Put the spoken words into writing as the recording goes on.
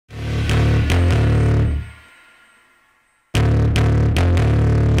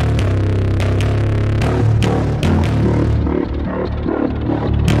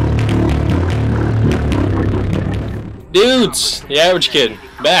dudes, the average kid,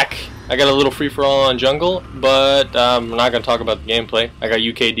 back. I got a little free-for-all on jungle, but I'm not going to talk about the gameplay. I got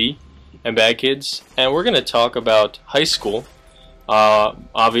UKD and Bad Kids, and we're going to talk about high school. I'm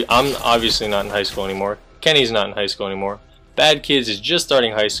obviously not in high school anymore. Kenny's not in high school anymore. Bad Kids is just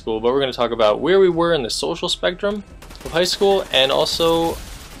starting high school, but we're going to talk about where we were in the social spectrum of high school, and also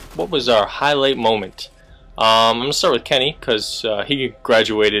what was our highlight moment. I'm going to start with Kenny, because he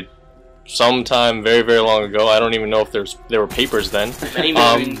graduated sometime very, very long ago. I don't even know if there were papers then.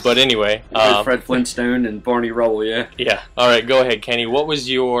 But anyway, Fred Flintstone and Barney Rubble, yeah. Yeah. All right, go ahead, Kenny. What was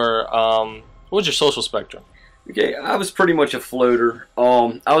your social spectrum? Okay, I was pretty much a floater.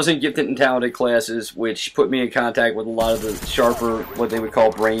 I was in gifted and talented classes, which put me in contact with a lot of the sharper, what they would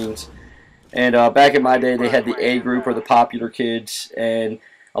call brains. And back in my day, they had the A group, or the popular kids, and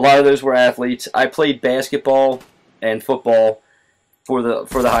a lot of those were athletes. I played basketball and football for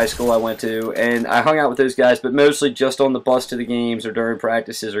the high school I went to, and I hung out with those guys, but mostly just on the bus to the games or during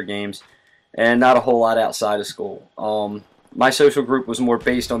practices or games, and not a whole lot outside of school. My social group was more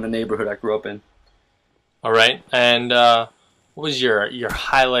based on the neighborhood I grew up in. All right, and what was your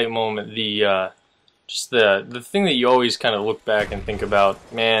highlight moment? Just the thing that you always kind of look back and think about,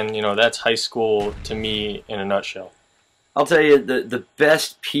 man, you know, that's high school to me in a nutshell. I'll tell you the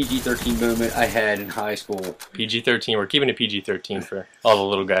best PG-13 moment I had in high school. PG-13, we're keeping it PG-13 for all the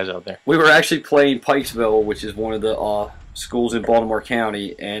little guys out there. We were actually playing Pikesville, which is one of the schools in Baltimore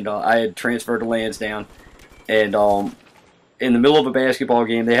County, and I had transferred to Lansdowne, and in the middle of a basketball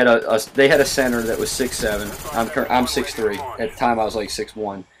game, they had a center that was 6'7". I'm 6'3". At the time, I was like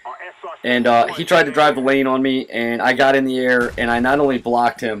 6'1". And he tried to drive the lane on me, and I got in the air, and I not only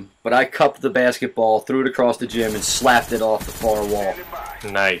blocked him, but I cupped the basketball, threw it across the gym, and slapped it off the far wall.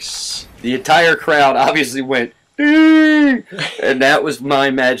 Nice. The entire crowd obviously went, "Ding!" And that was my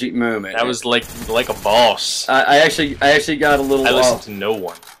magic moment. That was like a boss. I actually got a little. I listened to no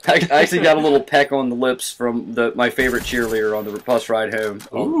one. I actually got a little peck on the lips from my favorite cheerleader on the bus ride home.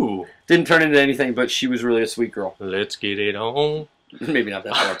 Ooh. Didn't turn into anything, but she was really a sweet girl. Let's get it on. Maybe not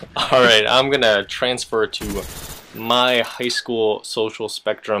that far. All right, I'm gonna transfer to my high school social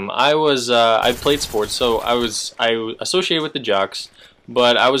spectrum. I played sports, so I associated with the jocks,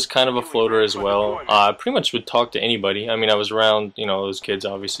 but I was kind of a floater as well. I pretty much would talk to anybody. I mean, I was around, you know, those kids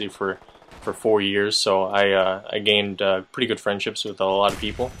obviously for 4 years, so I gained pretty good friendships with a lot of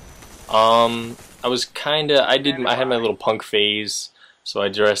people. I had my little punk phase. So I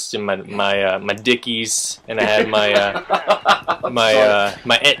dressed in my Dickies, and I had my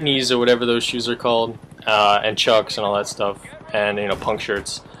Etnies or whatever those shoes are called, and Chucks and all that stuff, and you know, punk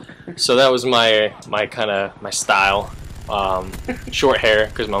shirts. So that was my style. Short hair,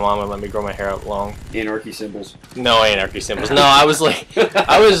 because my mom would let me grow my hair out long. Anarchy symbols. No anarchy symbols. No, I was like,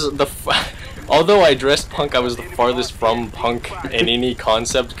 although I dressed punk, I was the farthest from punk in any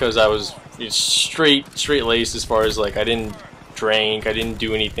concept, because I was straight laced as far as like I didn't drink, I didn't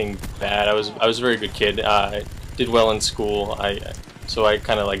do anything bad. I was a very good kid. I did well in school. So I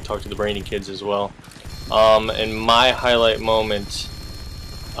kind of like talked to the brainy kids as well. And my highlight moment,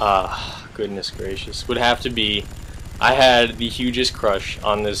 goodness gracious, would have to be I had the hugest crush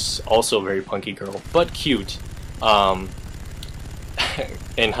on this also very punky girl, but cute,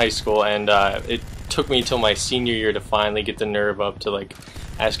 in high school, and it took me till my senior year to finally get the nerve up to like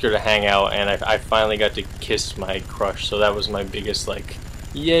ask her to hang out, and I finally got to kiss my crush, so that was my biggest, like,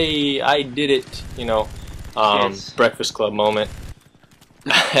 yay, I did it, you know, yes. Breakfast Club moment.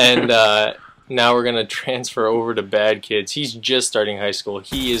 And now we're going to transfer over to Bad Kids. He's just starting high school.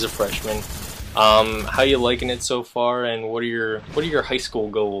 He is a freshman. How you liking it so far, and what are your high school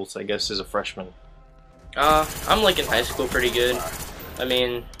goals, I guess, as a freshman? I'm liking high school pretty good. I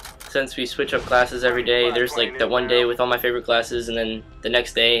mean, since we switch up classes every day, there's like that one day with all my favorite classes, and then the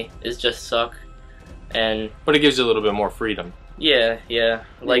next day is just suck. But it gives you a little bit more freedom. Yeah.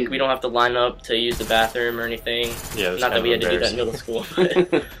 Like, we don't have to line up to use the bathroom or anything. Yeah, not that we had to do that in middle school.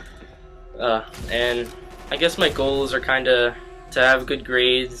 But, and I guess my goals are kind of to have good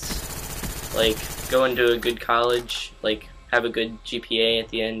grades, like go into a good college, like have a good GPA at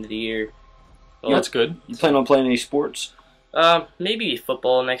the end of the year. Well, that's good. You plan on playing any sports? Maybe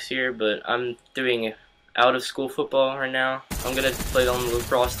football next year, but I'm doing out of school football right now. I'm gonna play on the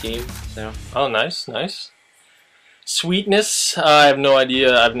lacrosse team. So. Oh, nice. Sweetness. I have no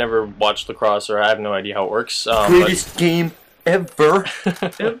idea. I've never watched lacrosse, or I have no idea how it works. Greatest game ever.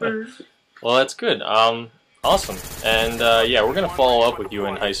 Ever. Well, that's good. Awesome. And yeah, we're gonna follow up with you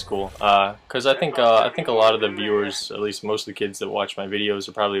in high school, because I think a lot of the viewers, at least most of the kids that watch my videos,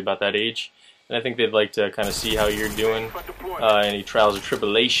 are probably about that age. and I think they'd like to kind of see how you're doing, any trials or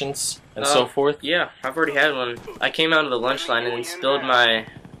tribulations, and so forth. Yeah, I've already had one. I came out of the lunch line and spilled my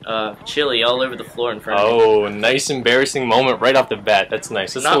chili all over the floor in front of me. Oh, nice embarrassing moment right off the bat. That's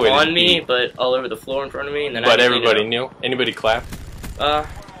nice. That's Not the way on to me, be. but all over the floor in front of me. And then But everybody knew? Anybody clap?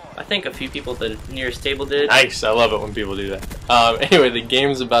 I think a few people at the nearest table did. Nice. I love it when people do that. Anyway, the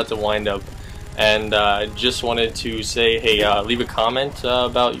game's about to wind up. And just wanted to say, hey, leave a comment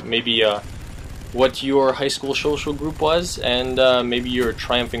about maybe what your high school social group was, and maybe your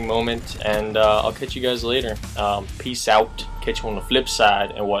triumphing moment, and I'll catch you guys later. Peace out. Catch you on the flip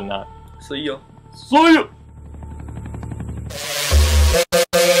side and whatnot. See ya. See ya!